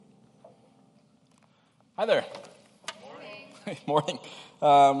Hi there. Morning.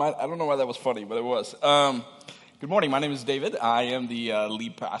 I don't know why that was funny, but it was. Good morning. My name is David. I am the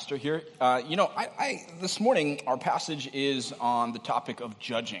lead pastor here. This morning our passage is on the topic of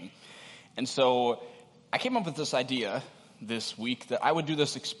judging. And so I came up with this idea this week that I would do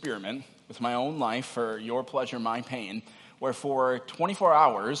this experiment with my own life for your pleasure, my pain, where for 24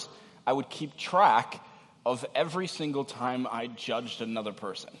 hours I would keep track of every single time I judged another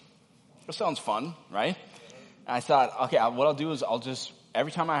person. That sounds fun, right? And I thought, okay, what I'll do is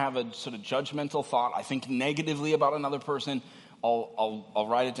every time I have a sort of judgmental thought, I think negatively about another person, I'll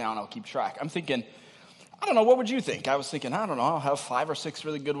write it down, I'll keep track. I'm thinking, I don't know, what would you think? I was thinking, I don't know, I'll have 5 or 6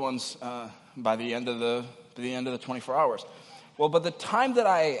 really good ones by the end of the 24 hours. Well, by the time that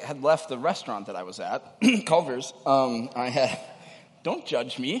I had left the restaurant that I was at, Culver's, I had, don't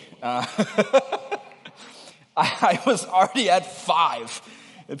judge me, I was already at 5.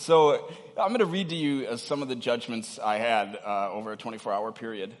 And so I'm going to read to you some of the judgments I had over a 24-hour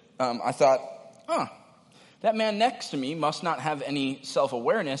period. I thought, that man next to me must not have any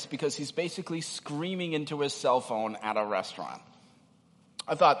self-awareness because he's basically screaming into his cell phone at a restaurant.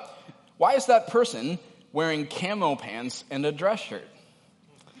 I thought, why is that person wearing camo pants and a dress shirt?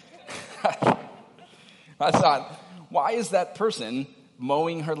 I thought, why is that person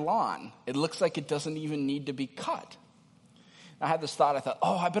mowing her lawn? It looks like it doesn't even need to be cut. I had this thought, I thought,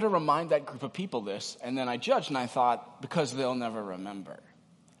 I better remind that group of people this. And then I judged and I thought, because they'll never remember.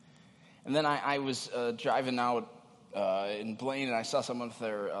 And then I was driving out in Blaine and I saw someone with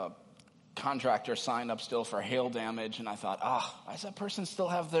their contractor sign up still for hail damage. And I thought, why does that person still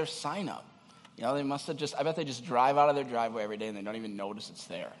have their sign up? You know, they must have I bet they just drive out of their driveway every day and they don't even notice it's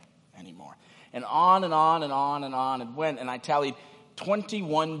there anymore. And on and on and on and on it went. And I tallied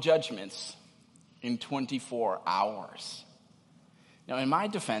 21 judgments in 24 hours. Now, in my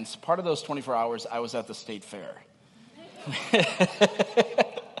defense, part of those 24 hours, I was at the state fair.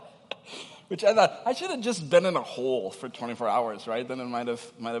 Which I thought, I should have just been in a hole for 24 hours, right? Then it might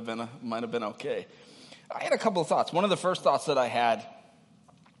have been okay. I had a couple of thoughts. One of the first thoughts that I had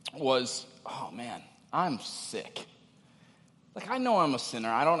was, I'm sick. Like, I know I'm a sinner.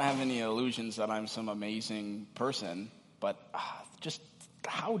 I don't have any illusions that I'm some amazing person, but just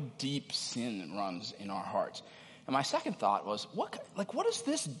how deep sin runs in our hearts. And my second thought was, what does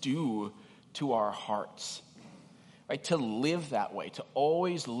this do to our hearts? Right? To live that way, to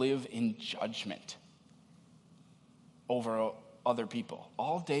always live in judgment over other people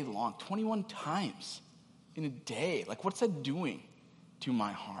all day long, 21 times in a day. Like, what's that doing to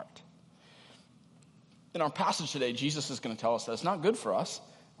my heart? In our passage today, Jesus is going to tell us that it's not good for us.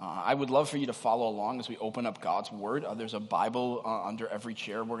 I would love for you to follow along as we open up God's Word. There's a Bible under every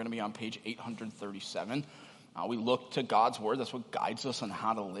chair. We're going to be on page 837. We look to God's Word. That's what guides us on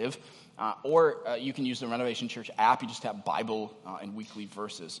how to live. Or you can use the Renovation Church app. You just have Bible and weekly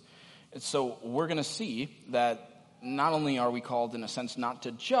verses. And so we're going to see that not only are we called, in a sense, not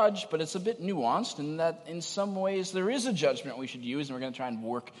to judge, but it's a bit nuanced, and that in some ways there is a judgment we should use, and we're going to try and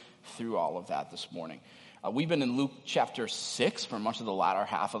work through all of that this morning. We've been in Luke chapter 6 for much of the latter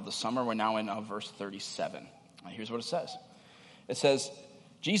half of the summer. We're now in verse 37. Here's what it says. It says,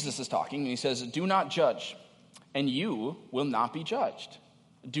 Jesus is talking, and he says, "Do not judge, and you will not be judged.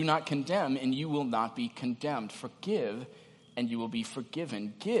 Do not condemn, and you will not be condemned. Forgive, and you will be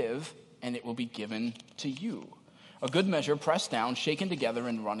forgiven. Give, and it will be given to you. A good measure, pressed down, shaken together,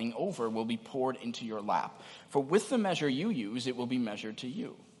 and running over, will be poured into your lap. For with the measure you use, it will be measured to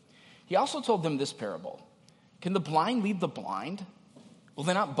you." He also told them this parable. "Can the blind lead the blind? Will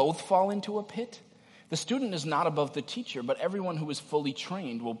they not both fall into a pit? The student is not above the teacher, but everyone who is fully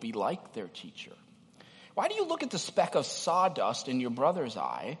trained will be like their teacher. Why do you look at the speck of sawdust in your brother's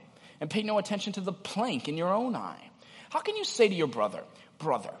eye and pay no attention to the plank in your own eye? How can you say to your brother,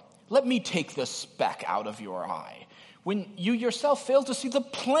 'Brother, let me take the speck out of your eye,' when you yourself fail to see the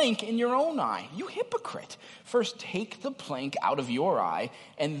plank in your own eye? You hypocrite! First take the plank out of your eye,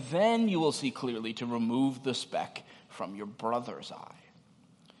 and then you will see clearly to remove the speck from your brother's eye."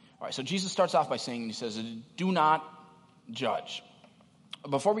 All right, so Jesus starts off by saying, he says, do not judge.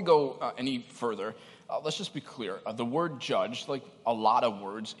 Before we go any further, let's just be clear. The word judge, like a lot of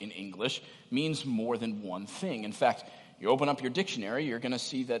words in English, means more than one thing. In fact, you open up your dictionary, you're going to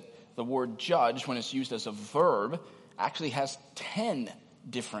see that the word judge, when it's used as a verb, actually has 10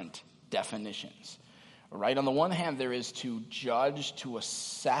 different definitions. Right? On the one hand, there is to judge, to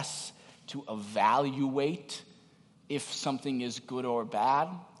assess, to evaluate if something is good or bad,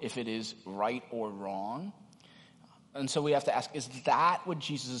 if it is right or wrong. And so we have to ask, is that what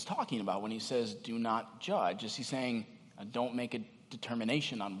Jesus is talking about when he says, do not judge? Is he saying, don't make a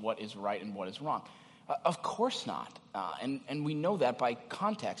determination on what is right and what is wrong? Of course not. And we know that by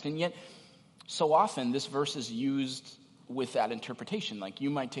context. And yet, so often this verse is used with that interpretation. Like you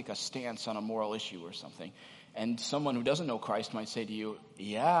might take a stance on a moral issue or something, and someone who doesn't know Christ might say to you,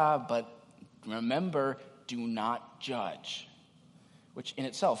 yeah, but remember, do not judge. Which in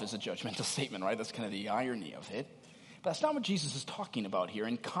itself is a judgmental statement, right? That's kind of the irony of it. But that's not what Jesus is talking about here,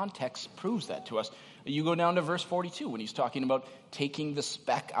 and context proves that to us. You go down to verse 42 when he's talking about taking the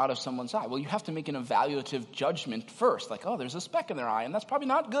speck out of someone's eye. Well, you have to make an evaluative judgment first, like, oh, there's a speck in their eye, and that's probably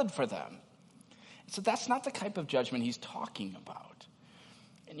not good for them. So that's not the type of judgment he's talking about.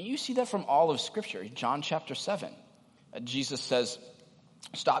 And you see that from all of Scripture. John chapter 7, Jesus says,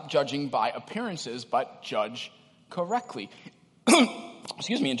 stop judging by appearances, but judge correctly.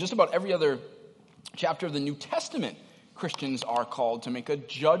 Excuse me, in just about every other chapter of the New Testament, Christians are called to make a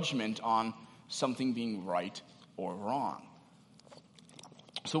judgment on something being right or wrong.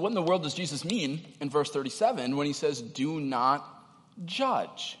 So what in the world does Jesus mean in verse 37 when he says, do not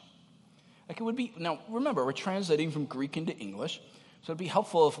judge? Like it would be, now remember, we're translating from Greek into English, so it'd be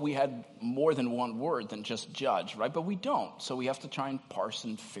helpful if we had more than one word than just judge, right? But we don't, so we have to try and parse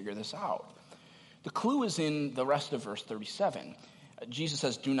and figure this out. The clue is in the rest of verse 37. Jesus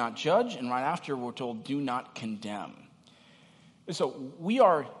says, do not judge, and right after we're told, do not condemn. So we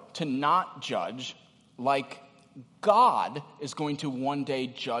are to not judge like God is going to one day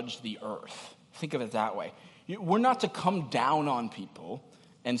judge the earth. Think of it that way. We're not to come down on people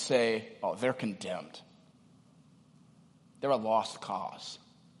and say, oh, they're condemned. They're a lost cause.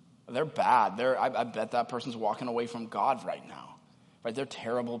 They're bad. I bet that person's walking away from God right now. Right? They're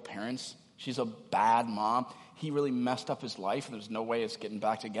terrible parents. She's a bad mom. He really messed up his life, and there's no way it's getting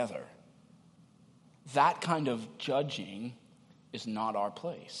back together. That kind of judging is not our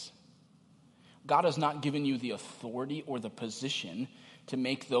place. God has not given you the authority or the position to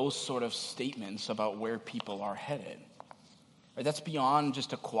make those sort of statements about where people are headed. Right? That's beyond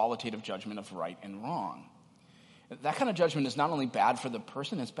just a qualitative judgment of right and wrong. That kind of judgment is not only bad for the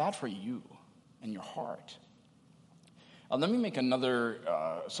person, it's bad for you and your heart. Let me make another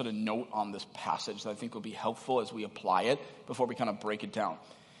sort of note on this passage that I think will be helpful as we apply it before we kind of break it down.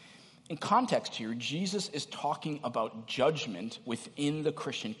 In context here, Jesus is talking about judgment within the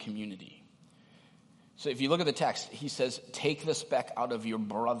Christian community. So if you look at the text, he says, take the speck out of your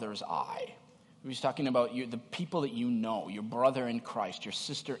brother's eye. He's talking about the people that you know, your brother in Christ, your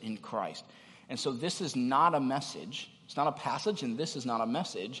sister in Christ. And so this is not a message, it's not a passage, and this is not a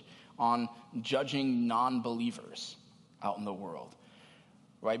message on judging non-believers out in the world,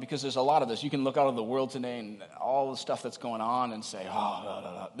 right? Because there's a lot of this. You can look out of the world today and all the stuff that's going on and say,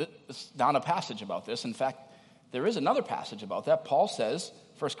 it's not a passage about this. In fact, there is another passage about that. Paul says,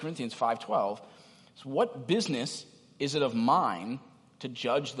 1 Corinthians 5:12, so what business is it of mine to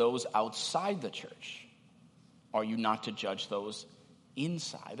judge those outside the church? Are you not to judge those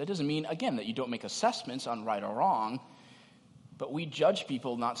inside? That doesn't mean, again, that you don't make assessments on right or wrong, but we judge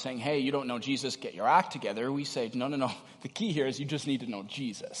people not saying, hey, you don't know Jesus, get your act together. We say, no. The key here is you just need to know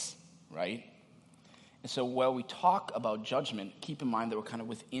Jesus, right? And so while we talk about judgment, keep in mind that we're kind of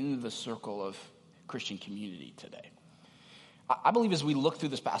within the circle of Christian community today. I believe as we look through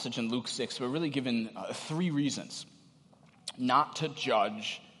this passage in Luke 6, we're really given 3 reasons not to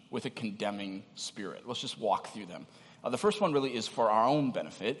judge with a condemning spirit. Let's just walk through them. The first one really is for our own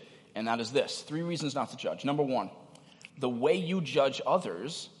benefit, and that is this. 3 reasons not to judge. Number 1, the way you judge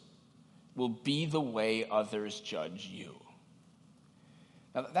others will be the way others judge you.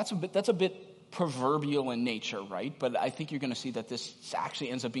 Now, that's a bit proverbial in nature, right? But I think you're going to see that this actually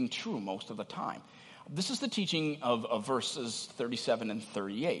ends up being true most of the time. This is the teaching of verses 37 and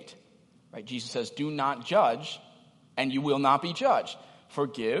 38, right? Jesus says, do not judge, and you will not be judged.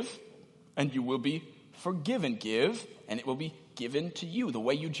 Forgive, and you will be forgiven. Give, and it will be given to you. The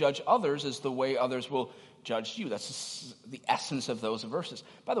way you judge others is the way others will judge you. That's the essence of those verses.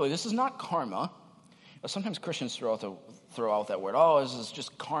 By the way, this is not karma. Sometimes Christians throw out that word, this is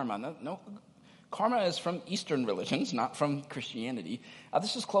just karma. No, karma is from Eastern religions, not from Christianity.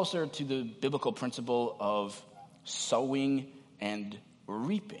 This is closer to the biblical principle of sowing and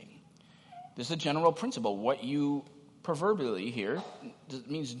reaping. This is a general principle. What you proverbially here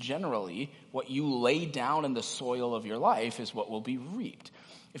means generally what you lay down in the soil of your life is what will be reaped.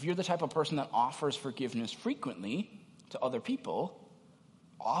 If you're the type of person that offers forgiveness frequently to other people,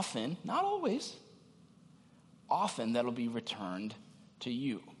 often, not always, often that'll be returned to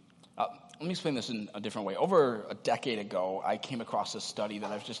you. Let me explain this in a different way. Over a decade ago, I came across a study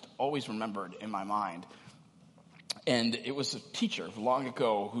that I've just always remembered in my mind. And it was a teacher long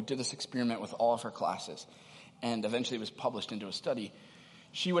ago who did this experiment with all of her classes. And eventually it was published into a study.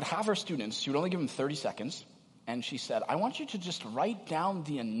 she would have her students, she would only give them 30 seconds, and she said, I want you to just write down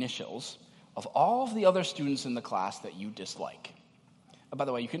the initials of all of the other students in the class that you dislike. By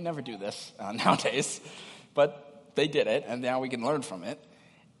the way, you can never do this nowadays, but they did it, and now we can learn from it.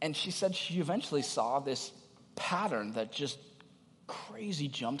 And she said she eventually saw this pattern that just crazy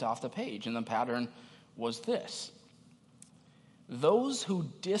jumped off the page, and the pattern was this. Those who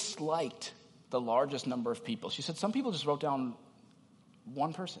disliked the largest number of people, she said some people just wrote down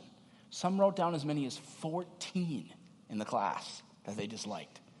one person. Some wrote down as many as 14 in the class that they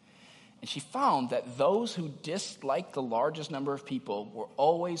disliked. And she found that those who disliked the largest number of people were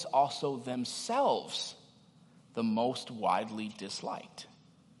always also themselves the most widely disliked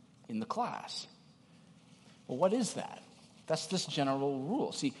in the class. Well, what is that? That's this general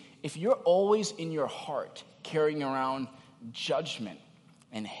rule. See, if you're always in your heart carrying around judgment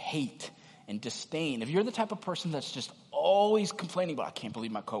and hate and disdain, if you're the type of person that's just always complaining about, I can't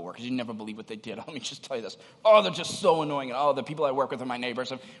believe my coworkers, you never believe what they did. Let me just tell you this. Oh, they're just so annoying. And oh, the people I work with are my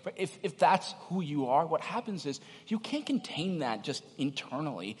neighbors. But if that's who you are, what happens is you can't contain that just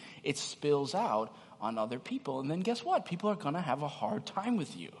internally. It spills out on other people. And then guess what? People are going to have a hard time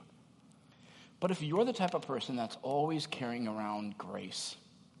with you. But if you're the type of person that's always carrying around grace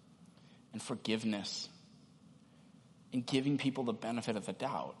and forgiveness and giving people the benefit of the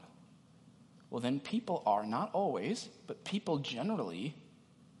doubt, well, then people are, not always, but people generally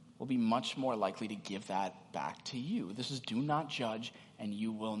will be much more likely to give that back to you. This is do not judge, and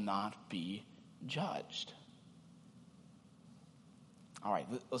you will not be judged. All right,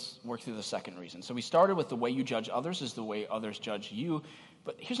 let's work through the second reason. So we started with the way you judge others is the way others judge you.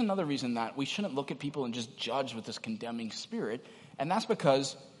 But here's another reason that we shouldn't look at people and just judge with this condemning spirit, and that's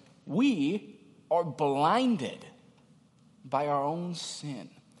because we are blinded by our own sin.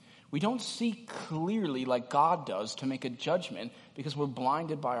 We don't see clearly like God does to make a judgment because we're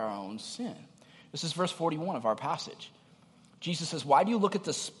blinded by our own sin. This is verse 41 of our passage. Jesus says, why do you look at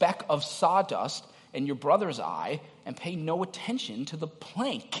the speck of sawdust in your brother's eye and pay no attention to the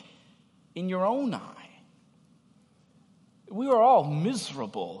plank in your own eye? We are all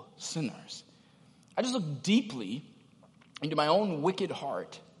miserable sinners. I just looked deeply into my own wicked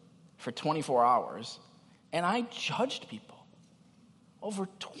heart for 24 hours, and I judged people over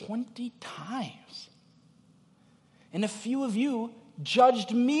 20 times. And a few of you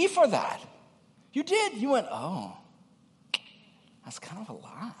judged me for that. You did. You went, oh, that's kind of a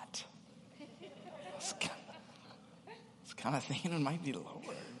lot. It's kind of thinking it might be lower,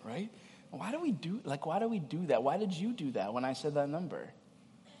 right? Why do we do that? Why did you do that when I said that number?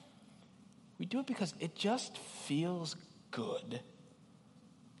 We do it because it just feels good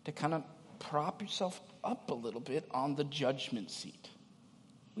to kind of prop yourself up a little bit on the judgment seat.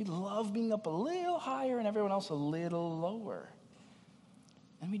 We love being up a little higher and everyone else a little lower.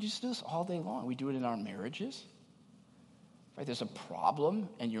 And we just do this all day long. We do it in our marriages. Right? There's a problem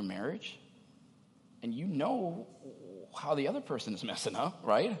in your marriage, and you know how the other person is messing up,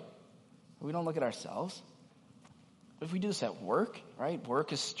 right? We don't look at ourselves. But if we do this at work, right?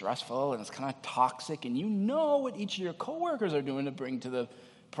 Work is stressful and it's kind of toxic, and you know what each of your coworkers are doing to bring to the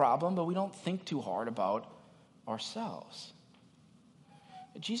problem, but we don't think too hard about ourselves.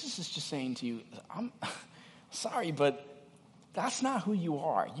 Jesus is just saying to you, I'm sorry, but that's not who you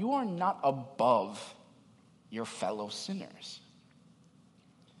are. You are not above your fellow sinners.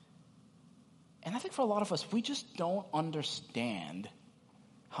 And I think for a lot of us, we just don't understand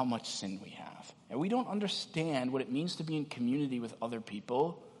how much sin we have. And we don't understand what it means to be in community with other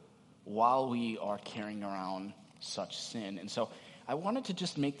people while we are carrying around such sin. And so I wanted to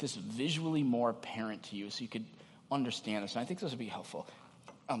just make this visually more apparent to you so you could understand this. And I think this would be helpful.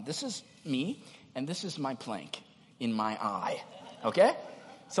 This is me, and this is my plank in my eye, okay?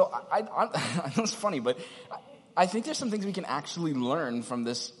 So I know it's funny, but I think there's some things we can actually learn from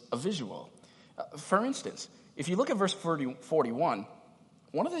this visual. For instance, if you look at verse 41,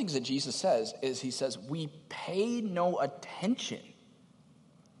 one of the things that Jesus says is he says, we pay no attention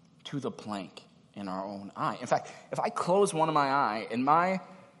to the plank in our own eye. In fact, if I close one of my eye, in my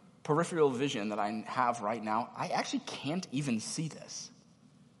peripheral vision that I have right now, I actually can't even see this.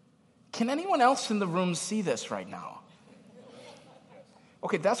 Can anyone else in the room see this right now?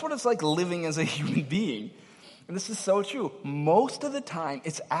 Okay, that's what it's like living as a human being. And this is so true. Most of the time,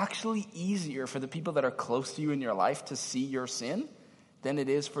 it's actually easier for the people that are close to you in your life to see your sin than it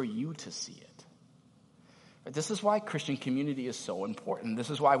is for you to see it. But this is why Christian community is so important. This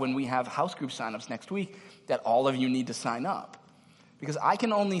is why when we have house group signups next week, that all of you need to sign up. Because I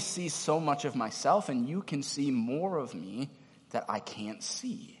can only see so much of myself, and you can see more of me that I can't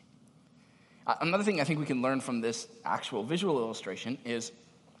see. Another thing I think we can learn from this actual visual illustration is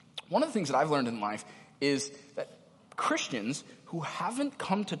One of the things that I've learned in life is that Christians who haven't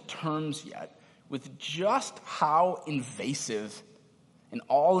come to terms yet with just how invasive and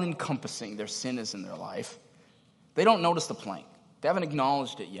all-encompassing their sin is in their life, they don't notice the plank. They haven't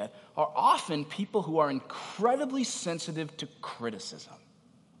acknowledged it yet, are often people who are incredibly sensitive to criticism.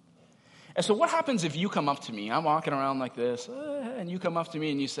 And so what happens if you come up to me, I'm walking around like this, and you come up to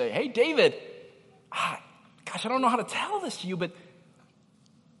me and you say, hey, David, gosh, I don't know how to tell this to you, but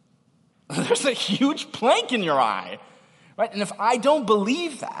there's a huge plank in your eye, right? And if I don't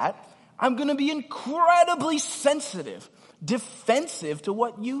believe that, I'm going to be incredibly sensitive, defensive to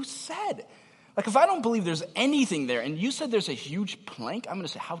what you said. Like if I don't believe there's anything there and you said there's a huge plank, I'm going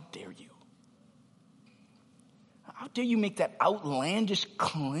to say, how dare you? How dare you make that outlandish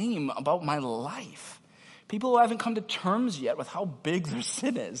claim about my life? People who haven't come to terms yet with how big their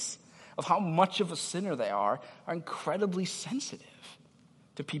sin is, of how much of a sinner they are incredibly sensitive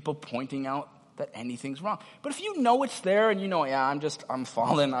to people pointing out that anything's wrong. But if you know it's there and you know, yeah, I'm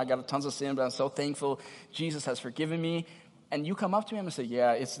fallen, I got tons of sin, but I'm so thankful Jesus has forgiven me, and you come up to me, I'm going to say,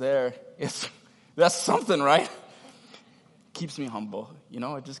 yeah, it's there. That's something, right? Keeps me humble.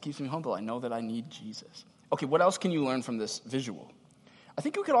 It just keeps me humble. I know that I need Jesus. Okay, what else can you learn from this visual? I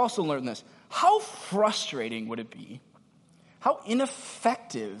think you could also learn this. How frustrating would it be? How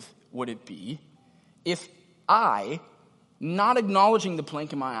ineffective would it be if I, not acknowledging the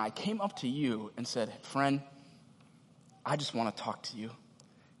plank in my eye, came up to you and said, friend, I just want to talk to you.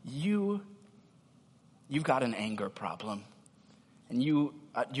 You've got an anger problem. And your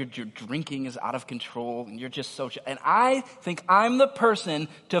drinking is out of control, and you're just and I think I'm the person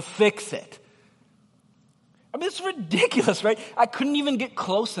to fix it. I mean, it's ridiculous, right? I couldn't even get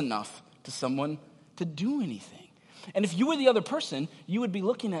close enough to someone to do anything. And if you were the other person, you would be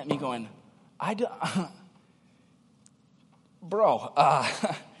looking at me going, bro,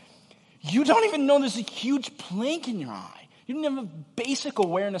 you don't even know there's a huge plank in your eye. You don't have a basic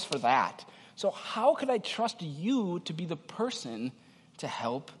awareness for that. So how could I trust you to be the person to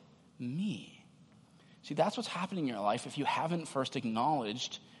help me? See, that's what's happening in your life if you haven't first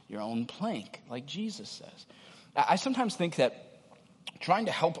acknowledged your own plank, like Jesus says. I sometimes think that trying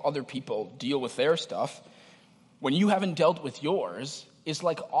to help other people deal with their stuff when you haven't dealt with yours is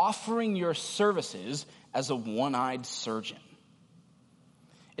like offering your services as a one-eyed surgeon.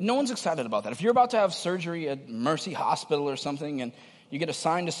 And no one's excited about that. If you're about to have surgery at Mercy Hospital or something and you get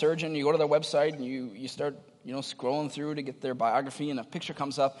assigned a surgeon, you go to their website and you start scrolling through to get their biography, and a picture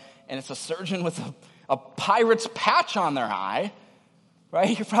comes up and it's a surgeon with a pirate's patch on their eye,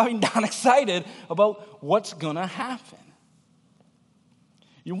 right? You're probably not excited about what's going to happen.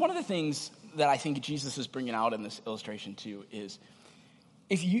 One of the things that I think Jesus is bringing out in this illustration too is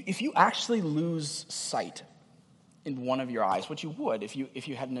if you actually lose sight in one of your eyes, what you would if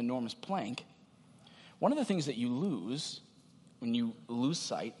you had an enormous plank, one of the things that you lose when you lose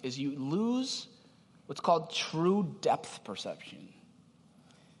sight is you lose what's called true depth perception.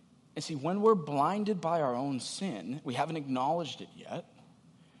 And see, when we're blinded by our own sin, we haven't acknowledged it yet,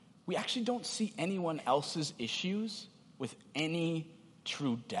 we actually don't see anyone else's issues with any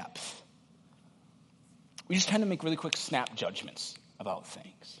true depth. We just tend to make really quick snap judgments about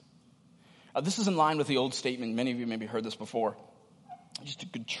things. This is in line with the old statement, many of you maybe heard this before, just a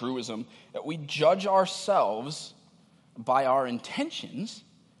good truism, that we judge ourselves by our intentions,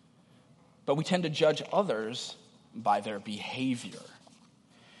 but we tend to judge others by their behavior.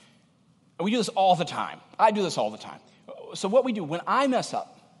 And we do this all the time. I do this all the time. So what we do, when I mess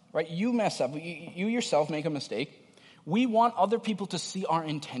up, right, you mess up, you yourself make a mistake, we want other people to see our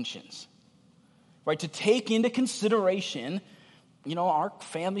intentions, right, to take into consideration our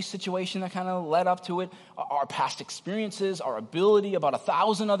family situation that kind of led up to it, our past experiences, our ability, about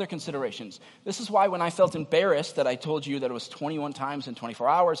 1,000 other considerations. This is why when I felt embarrassed that I told you that it was 21 times in 24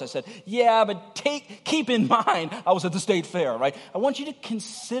 hours, I said, yeah, but keep in mind, I was at the state fair, right? I want you to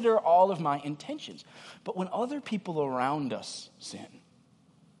consider all of my intentions. But when other people around us sin,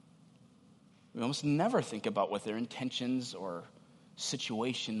 we almost never think about what their intentions or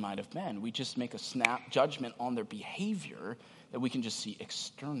situation might have been. We just make a snap judgment on their behavior that we can just see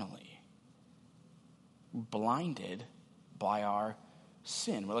externally. Blinded by our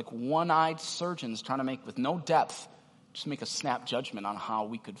sin. We're like one-eyed surgeons trying to make, with no depth, just make a snap judgment on how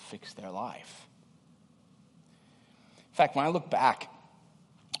we could fix their life. In fact, when I look back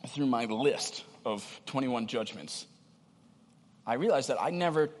through my list of 21 judgments, I realized that I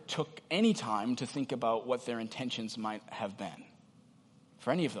never took any time to think about what their intentions might have been for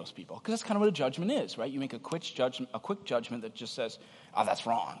any of those people. Because that's kind of what a judgment is, right? You make a quick judgment that just says, oh, that's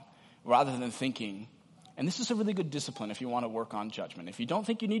wrong, rather than thinking And this is a really good discipline if you want to work on judgment. If you don't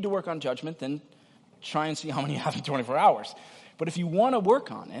think you need to work on judgment, then try and see how many you have in 24 hours. But if you want to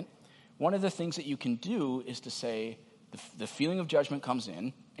work on it, one of the things that you can do is to say, the feeling of judgment comes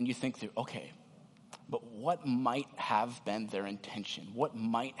in, and you think through, okay, but what might have been their intention? What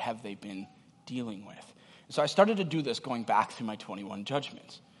might have they been dealing with? So I started to do this going back through my 21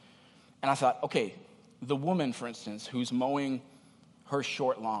 judgments. And I thought, okay, the woman, for instance, who's mowing her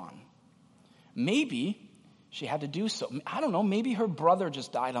short lawn, maybe she had to do so. I don't know, maybe her brother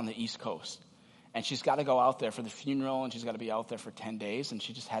just died on the East Coast, and she's got to go out there for the funeral, and she's got to be out there for 10 days, and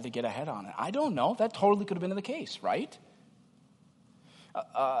she just had to get ahead on it. I don't know. That totally could have been the case, right?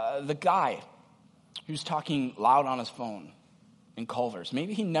 The guy who's talking loud on his phone in Culver's,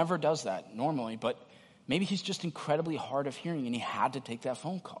 maybe he never does that normally, but maybe he's just incredibly hard of hearing, and he had to take that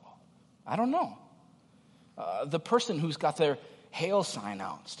phone call. I don't know. The person who's got their hail sign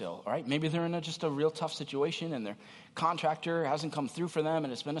out still, all right? Maybe they're in just a real tough situation and their contractor hasn't come through for them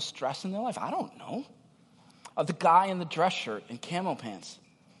and it's been a stress in their life. I don't know. The guy in the dress shirt and camo pants.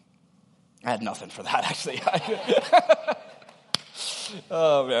 I had nothing for that, actually.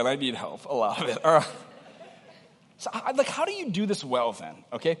 Oh, man, I need help, a lot of it. So, how do you do this well then,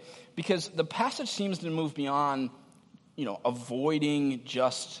 okay? Because the passage seems to move beyond, avoiding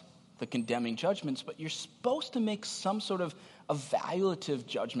just the condemning judgments, but you're supposed to make some sort of evaluative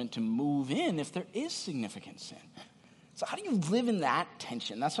judgment to move in if there is significant sin. So how do you live in that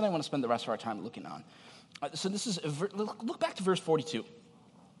tension? That's what I want to spend the rest of our time looking on. So this is, look back to verse 42.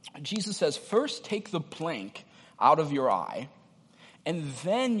 Jesus says, first take the plank out of your eye, and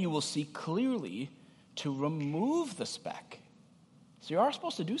then you will see clearly to remove the speck. So you are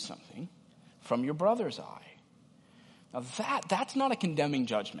supposed to do something from your brother's eye. Now that's not a condemning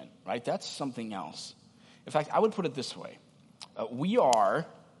judgment, right? That's something else. In fact, I would put it this way. We are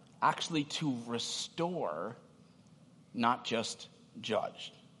actually to restore, not just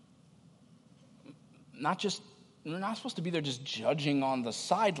judge. We're not supposed to be there just judging on the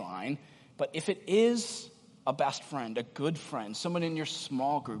sideline, but if it is a best friend, a good friend, someone in your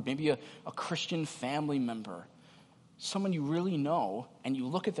small group, maybe a Christian family member, someone you really know, and you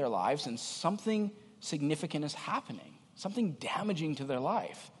look at their lives and something significant is happening, something damaging to their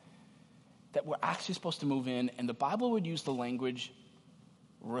life, that we're actually supposed to move in, and the Bible would use the language,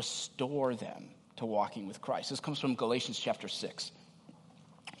 restore them to walking with Christ. This comes from Galatians chapter 6.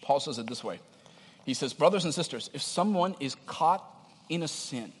 Paul says it this way. He says, brothers and sisters, if someone is caught in a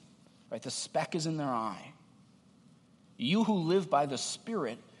sin, right, the speck is in their eye, you who live by the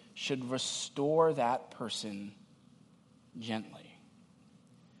Spirit should restore that person gently.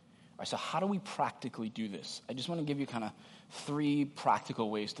 All right, so how do we practically do this? I just want to give you kind of 3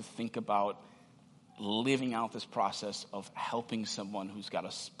 practical ways to think about living out this process of helping someone who's got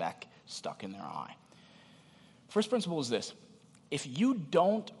a speck stuck in their eye. First principle is this. If you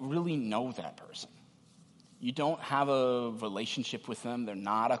don't really know that person, you don't have a relationship with them, they're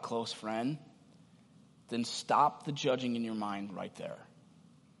not a close friend, then stop the judging in your mind right there.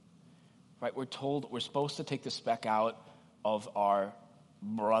 Right? We're told we're supposed to take the speck out of our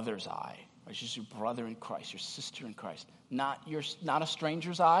brother's eye. It's just your brother in Christ, your sister in Christ. Not a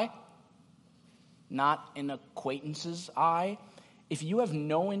stranger's eye, not an acquaintance's eye. If you have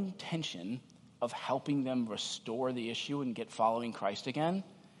no intention of helping them restore the issue and get following Christ again,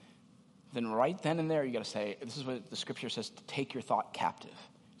 then right then and there you got to say, this is what the scripture says, to take your thought captive.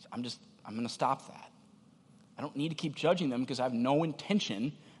 So I'm going to stop that. I don't need to keep judging them because I have no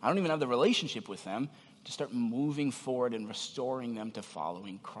intention, I don't even have the relationship with them, to start moving forward and restoring them to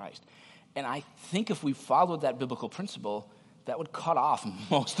following Christ. And I think if we followed that biblical principle, that would cut off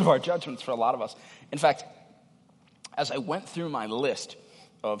most of our judgments for a lot of us. In fact, as I went through my list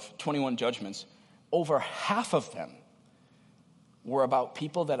of 21 judgments, over half of them were about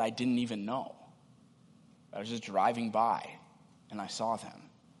people that I didn't even know. I was just driving by and I saw them.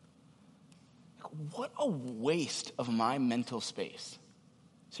 What a waste of my mental space.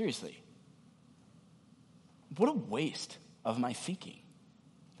 Seriously. What a waste of my thinking.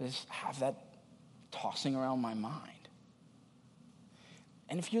 To just have that tossing around my mind.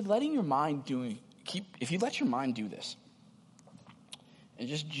 And if you're letting your mind if you let your mind do this, and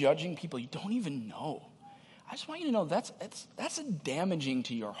just judging people you don't even know, I just want you to know that's damaging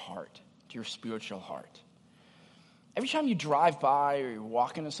to your heart, to your spiritual heart. Every time you drive by or you're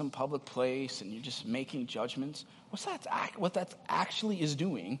walking to some public place and you're just making judgments, what that actually is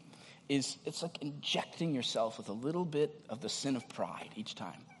doing is it's like injecting yourself with a little bit of the sin of pride each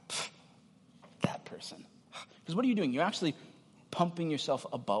time. That person. Because what are you doing? You're actually pumping yourself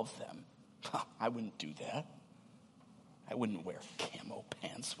above them. I wouldn't do that. I wouldn't wear camo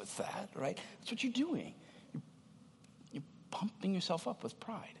pants with that, right? That's what you're doing. pumping yourself up with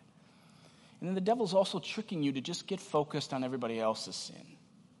pride. And then the devil's also tricking you to just get focused on everybody else's sin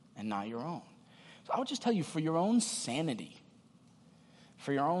and not your own. So I would just tell you, for your own sanity,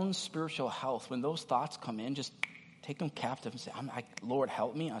 for your own spiritual health, when those thoughts come in, just take them captive and say, Lord,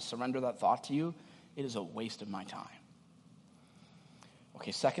 help me. I surrender that thought to you. It is a waste of my time.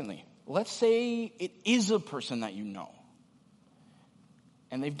 Okay, secondly, let's say it is a person that you know,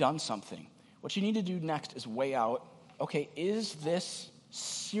 and they've done something. What you need to do next is weigh out, okay, is this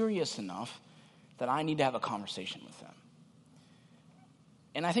serious enough that I need to have a conversation with them?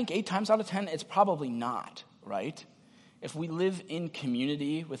 And I think 8 times out of 10, it's probably not, right? If we live in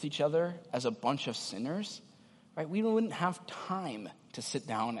community with each other as a bunch of sinners, right, we wouldn't have time to sit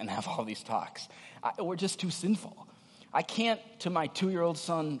down and have all these talks. We're just too sinful. I can't, to my 2-year-old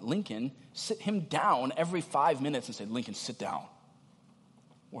son, Lincoln, sit him down every 5 minutes and say, Lincoln, sit down.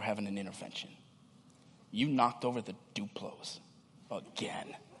 We're having an intervention. You knocked over the Duplos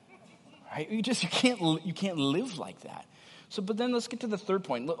again. Right? You can't live like that. So, but then let's get to the third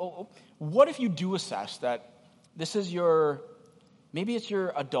point. What if you do assess that this is maybe it's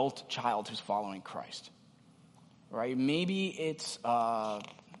your adult child who's following Christ, right? Maybe it's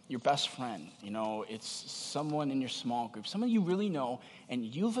your best friend, it's someone in your small group, someone you really know, and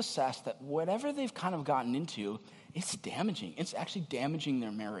you've assessed that whatever they've kind of gotten into, it's damaging. It's actually damaging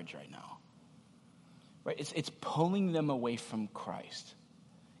their marriage right now, right? It's pulling them away from Christ.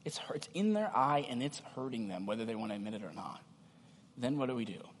 It's in their eye, and it's hurting them, whether they want to admit it or not. Then what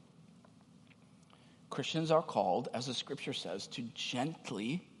do? Christians are called, as the scripture says, to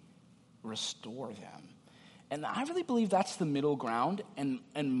gently restore them. And I really believe that's the middle ground, and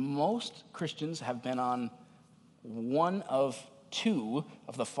most Christians have been on one of 2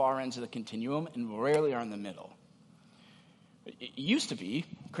 of the far ends of the continuum and rarely are in the middle. It used to be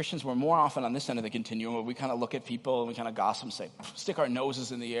Christians were more often on this end of the continuum where we kind of look at people and we kind of gossip and say, stick our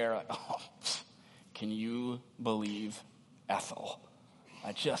noses in the air, like, oh, can you believe Ethel?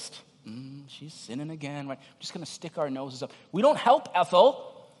 She's sinning again, right? We're just going to stick our noses up. We don't help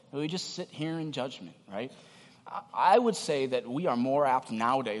Ethel. We just sit here in judgment, right? I would say that we are more apt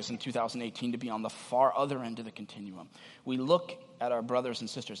nowadays in 2018 to be on the far other end of the continuum. We look at our brothers and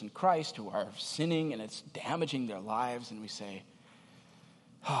sisters in Christ who are sinning and it's damaging their lives, and we say,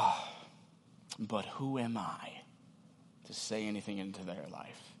 but who am I to say anything into their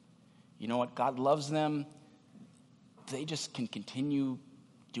life? You know what? God loves them. They just can continue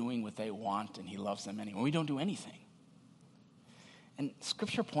doing what they want, and he loves them anyway. We don't do anything. And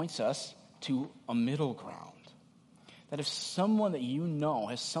Scripture points us to a middle ground. That if someone that you know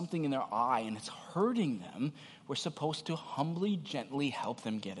has something in their eye and it's hurting them, we're supposed to humbly, gently help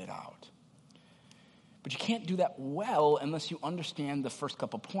them get it out. But you can't do that well unless you understand the first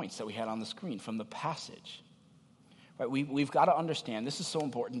couple points that we had on the screen from the passage. Right? We've got to understand, this is so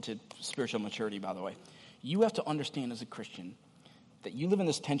important to spiritual maturity, by the way. You have to understand as a Christian that you live in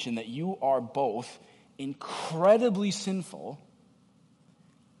this tension that you are both incredibly sinful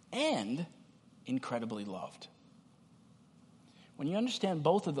and incredibly loved. When you understand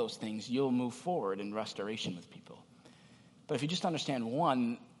both of those things, you'll move forward in restoration with people. But if you just understand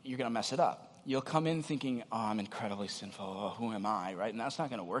one, you're going to mess it up. You'll come in thinking, oh, I'm incredibly sinful. Oh, who am I, right? And that's not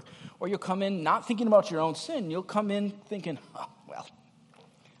going to work. Or you'll come in not thinking about your own sin. You'll come in thinking, oh, well,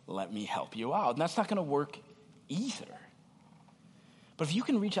 let me help you out. And that's not going to work either. But if you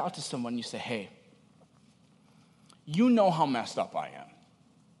can reach out to someone and you say, hey, you know how messed up I am.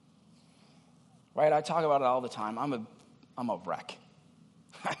 Right? I talk about it all the time. I'm a wreck.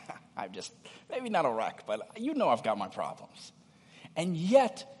 I'm just, maybe not a wreck, but you know I've got my problems. And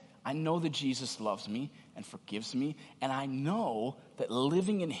yet, I know that Jesus loves me and forgives me, and I know that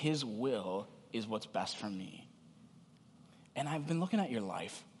living in his will is what's best for me. And I've been looking at your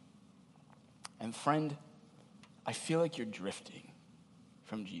life, and friend, I feel like you're drifting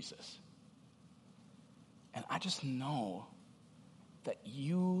from Jesus. And I just know that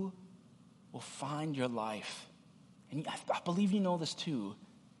you will find your life, and I believe you know this too,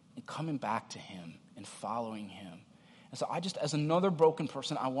 in coming back to him and following him. And so I just, as another broken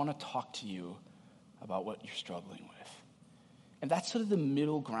person, I want to talk to you about what you're struggling with. And that's sort of the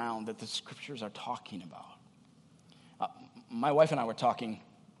middle ground that the scriptures are talking about. My wife and I were talking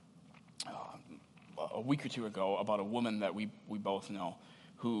a week or two ago about a woman that we both know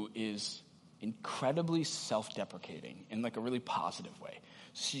who is incredibly self-deprecating in like a really positive way.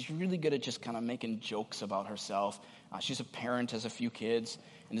 She's really good at just kind of making jokes about herself. She's a parent, has a few kids,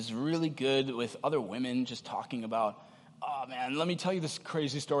 and is really good with other women just talking about, oh man, let me tell you this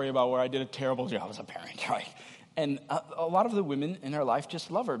crazy story about where I did a terrible job as a parent, right? And a lot of the women in her life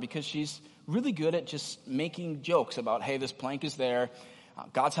just love her because she's really good at just making jokes about, hey, this plank is there.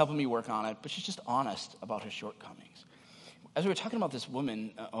 God's helping me work on it. But she's just honest about her shortcomings. As we were talking about this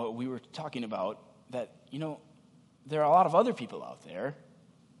woman, we were talking about that, there are a lot of other people out there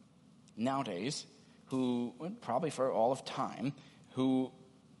nowadays who, probably for all of time, who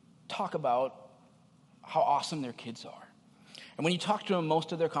talk about how awesome their kids are. And when you talk to them,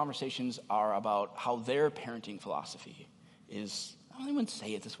 most of their conversations are about how their parenting philosophy is, I wouldn't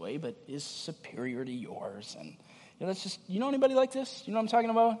say it this way, but is superior to yours. And that's just, anybody like this? You know what I'm talking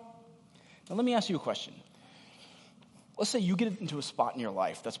about? Now let me ask you a question. Let's say you get into a spot in your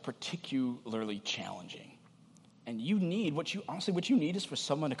life that's particularly challenging. And you need, what you need is for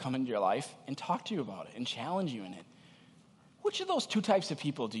someone to come into your life and talk to you about it and challenge you in it. Which of those two types of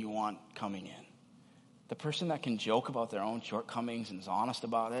people do you want coming in? The person that can joke about their own shortcomings and is honest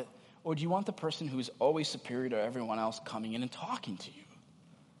about it? Or do you want the person who's always superior to everyone else coming in and talking to you?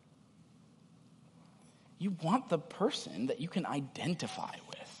 You want the person that you can identify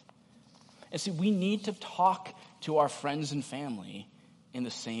with. And see, we need to talk to our friends and family in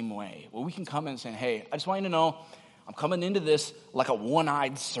the same way. Well, we can come in and say, hey, I just want you to know, I'm coming into this like a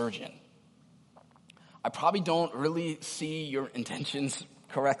one-eyed surgeon. I probably don't really see your intentions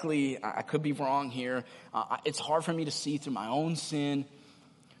correctly. I could be wrong here. It's hard for me to see through my own sin.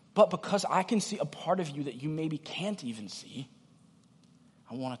 But because I can see a part of you that you maybe can't even see,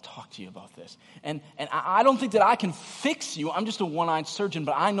 I want to talk to you about this. And I don't think that I can fix you. I'm just a one-eyed surgeon,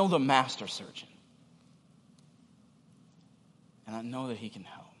 but I know the master surgeon. And I know that he can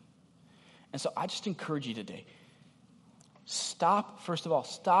help. And so I just encourage you today, first of all,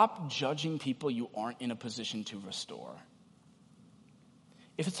 stop judging people you aren't in a position to restore.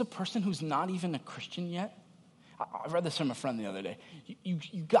 If it's a person who's not even a Christian yet, I read this from a friend the other day. You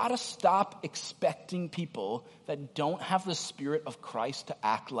got to stop expecting people that don't have the Spirit of Christ to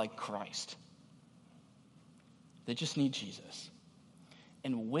act like Christ. They just need Jesus.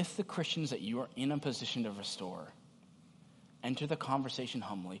 And with the Christians that you are in a position to restore, enter the conversation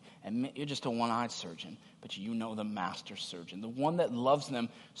humbly. Admit you're just a one-eyed surgeon, but you know the master surgeon, the one that loves them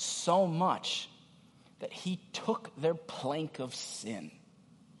so much that he took their plank of sin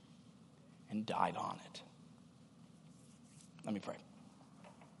and died on it. Let me pray.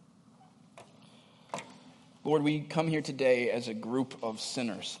 Lord, we come here today as a group of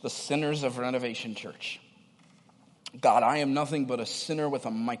sinners, the sinners of Renovation Church. God, I am nothing but a sinner with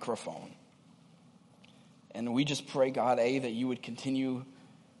a microphone. And we just pray, God, that you would continue,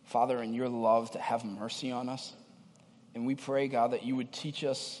 Father, in your love to have mercy on us. And we pray, God, that you would teach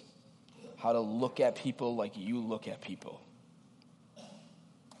us how to look at people like you look at people.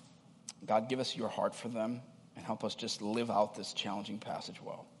 God, give us your heart for them and help us just live out this challenging passage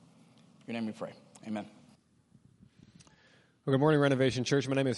well. In your name we pray. Amen. Well, good morning, Renovation Church. My name is